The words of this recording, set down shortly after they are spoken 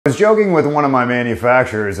I was joking with one of my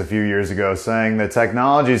manufacturers a few years ago saying that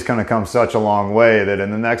technology is going to come such a long way that in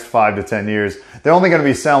the next 5 to 10 years, they're only going to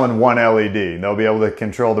be selling one LED. They'll be able to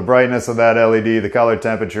control the brightness of that LED, the color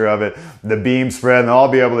temperature of it, the beam spread, and they'll all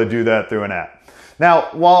be able to do that through an app. Now,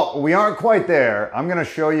 while we aren't quite there, I'm going to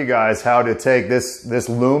show you guys how to take this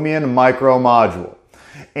Lumien micro module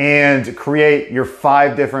and create your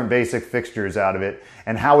 5 different basic fixtures out of it,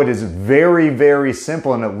 and how it is very, very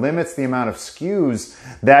simple, and it limits the amount of SKUs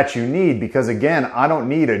that you need, because again, I don't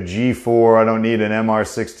need a G4, I don't need an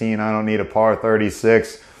MR16, I don't need a PAR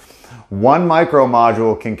 36. One micro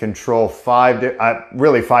module can control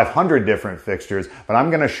 500 different fixtures, but I'm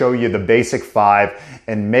going to show you the basic 5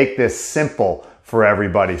 and make this simple for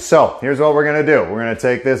everybody. So here's what we're going to do. We're going to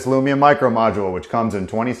take this Lumien micro module, which comes in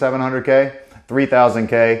 2700K,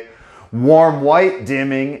 3000K, warm white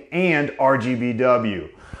dimming, and RGBW.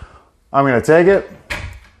 I'm going to take it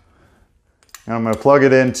and I'm going to plug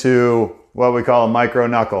it into what we call a micro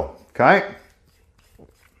knuckle. Okay?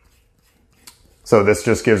 So this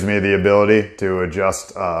just gives me the ability to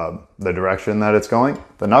adjust the direction that it's going.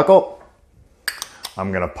 The knuckle,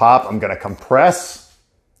 I'm going to pop, I'm going to compress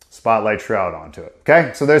spotlight shroud onto it.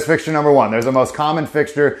 Okay? So there's fixture number 1. There's the most common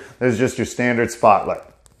fixture. There's just your standard spotlight.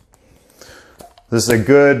 This is a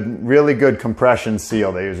good, really good compression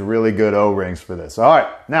seal. They use really good O-rings for this. All right,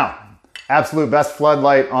 now, absolute best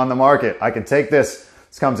floodlight on the market. I can take this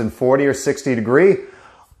comes in 40 or 60 degree.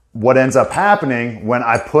 What ends up happening when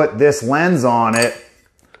I put this lens on it,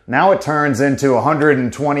 now it turns into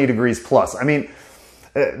 120 degrees plus. I mean,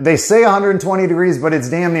 they say 120 degrees, but it's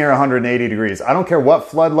damn near 180 degrees. I don't care what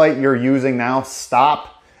floodlight you're using now,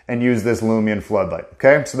 stop and use this Lumien floodlight,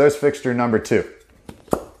 okay? So there's fixture number 2.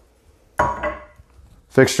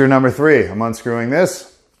 Fixture number 3, I'm unscrewing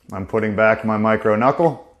this. I'm putting back my micro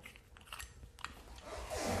knuckle.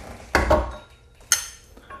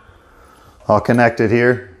 I'll connect it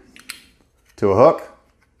here to a hook.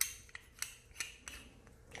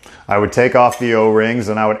 I would take off the O-rings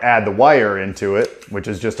and I would add the wire into it, which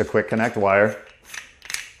is just a quick connect wire.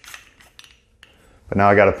 But now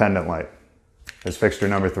I got a pendant light. There's fixture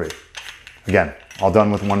number 3. Again, all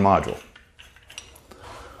done with one module.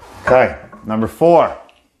 Okay, number 4.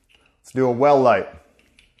 Let's do a well light.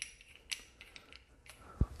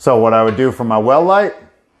 So what I would do for my well light,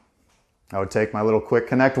 I would take my little quick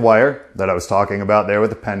connect wire that I was talking about there with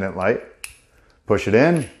the pendant light, push it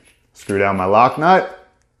in, screw down my lock nut.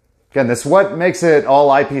 Again, this is what makes it all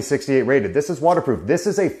IP68 rated. This is waterproof. This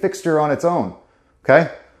is a fixture on its own,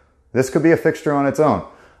 okay? This could be a fixture on its own.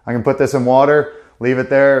 I can put this in water, leave it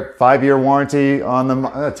there, 5-year warranty on the,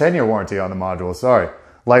 10-year warranty on the module, sorry.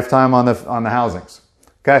 Lifetime on the housings.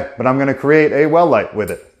 Okay, but I'm going to create a well light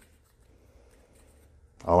with it.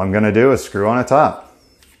 All I'm going to do is screw on a top.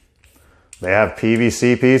 They have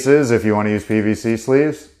PVC pieces if you want to use PVC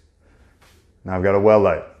sleeves. Now I've got a well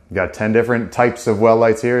light. I've got 10 different types of well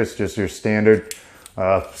lights here. It's just your standard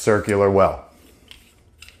circular well.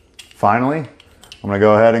 Finally, I'm going to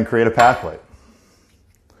go ahead and create a path light.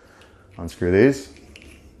 Unscrew these.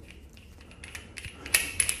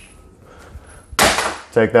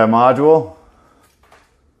 Take that module,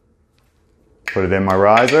 put it in my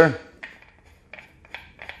riser.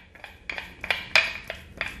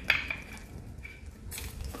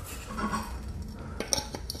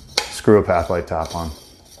 Screw a path light top on.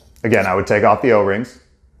 Again, I would take off the O-rings,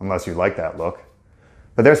 unless you like that look.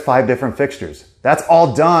 But there's 5 different fixtures. That's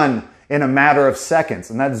all done in a matter of seconds.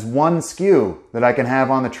 And that is one SKU that I can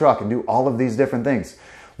have on the truck and do all of these different things.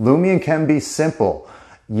 Lumien can be simple.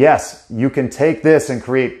 Yes, you can take this and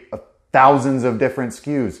create thousands of different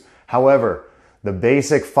SKUs. However, the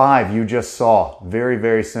basic 5 you just saw, very,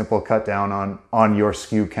 very simple, cut down on your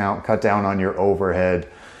SKU count, cut down on your overhead.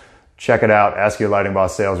 Check it out. Ask your Lighting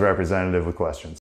Boss sales representative with questions.